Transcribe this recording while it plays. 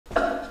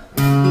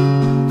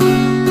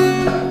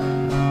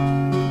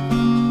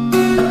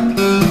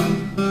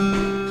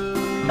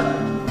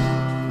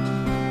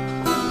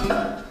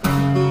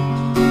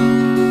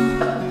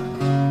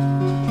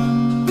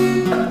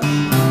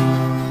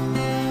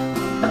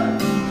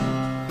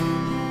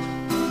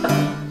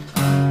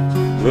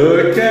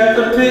Look at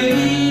the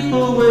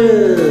people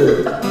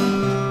with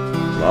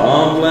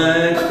long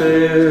blank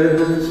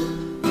stares,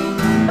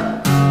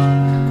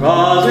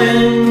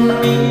 causing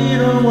me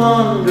to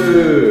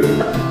wonder,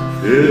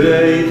 do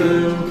they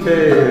even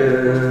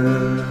care?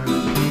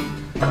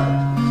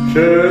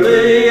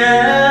 Surely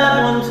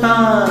at one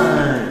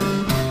time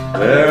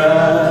their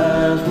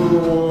eyes were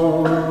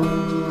warm,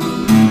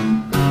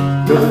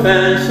 the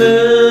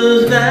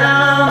fences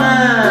down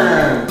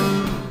and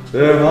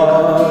their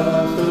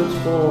hearts were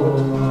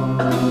torn.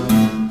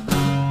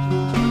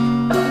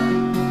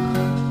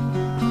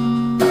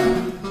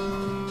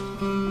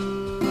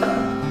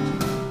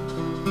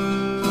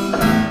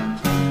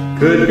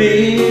 Could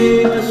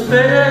be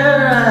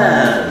despair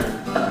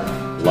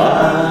and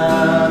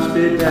lives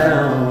be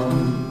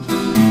down,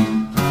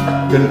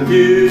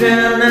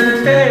 confusion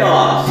and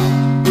chaos,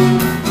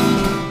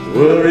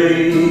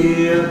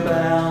 worry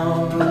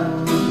abound.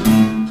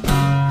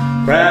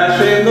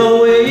 Crashing the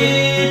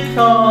weight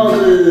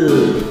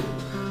causes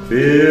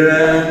fear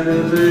and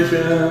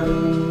division.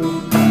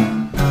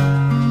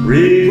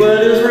 Read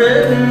what is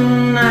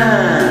written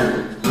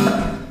and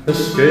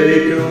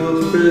escape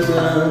your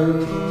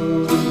prison.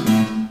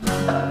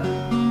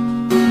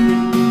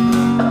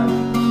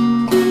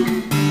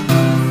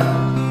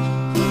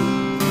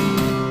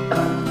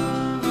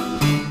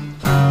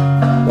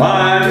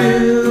 Why do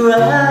you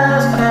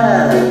ask,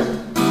 has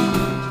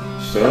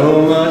so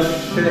much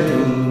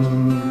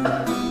shame?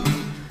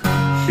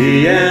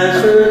 She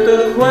answered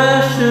the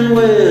question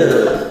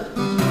with,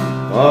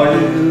 are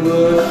you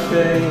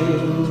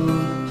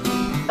ashamed?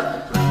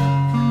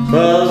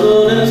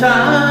 Puzzled and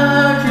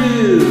tired,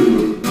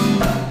 you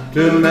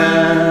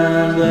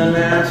demand an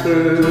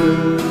answer.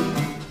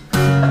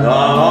 The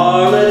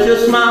harlot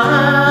just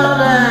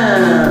smiled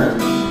and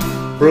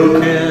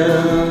broke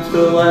into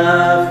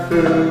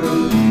laughter.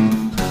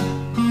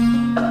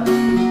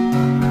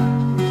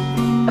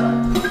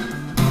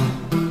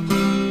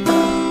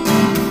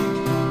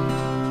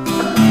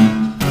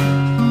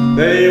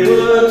 They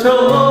were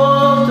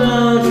told,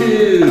 don't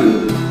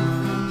you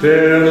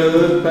dare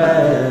look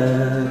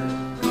back.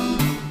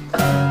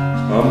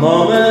 A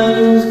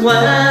moment's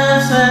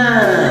glance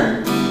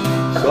and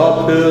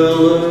saw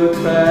pillar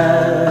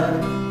crack.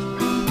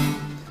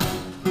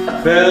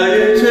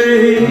 Failure to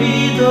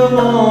heed the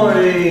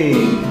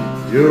warning,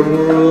 your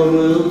world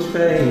will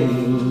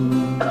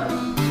change.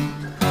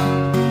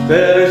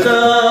 There's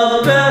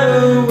a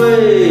better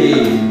way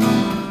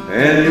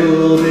and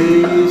you'll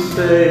be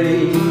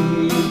saved.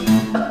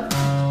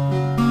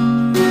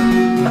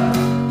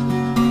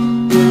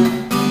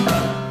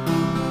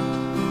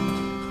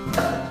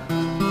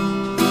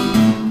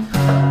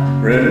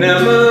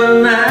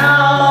 Remember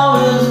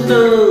now is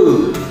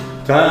no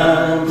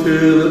time to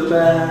look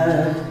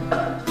back.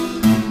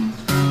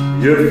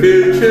 Your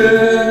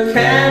future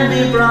can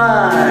be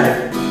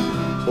bright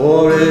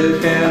or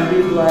it can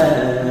be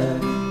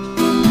black.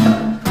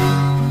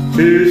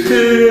 Choose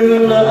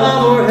to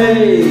love or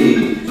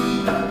hate,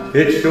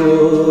 it's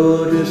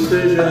your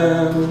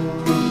decision.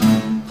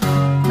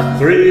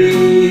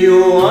 3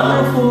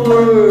 wonderful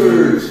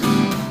words,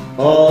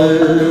 all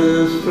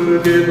is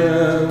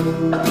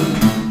forgiven.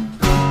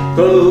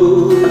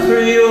 Those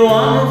 3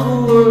 wonderful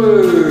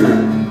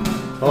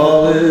words,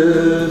 all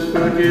is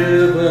forgiven.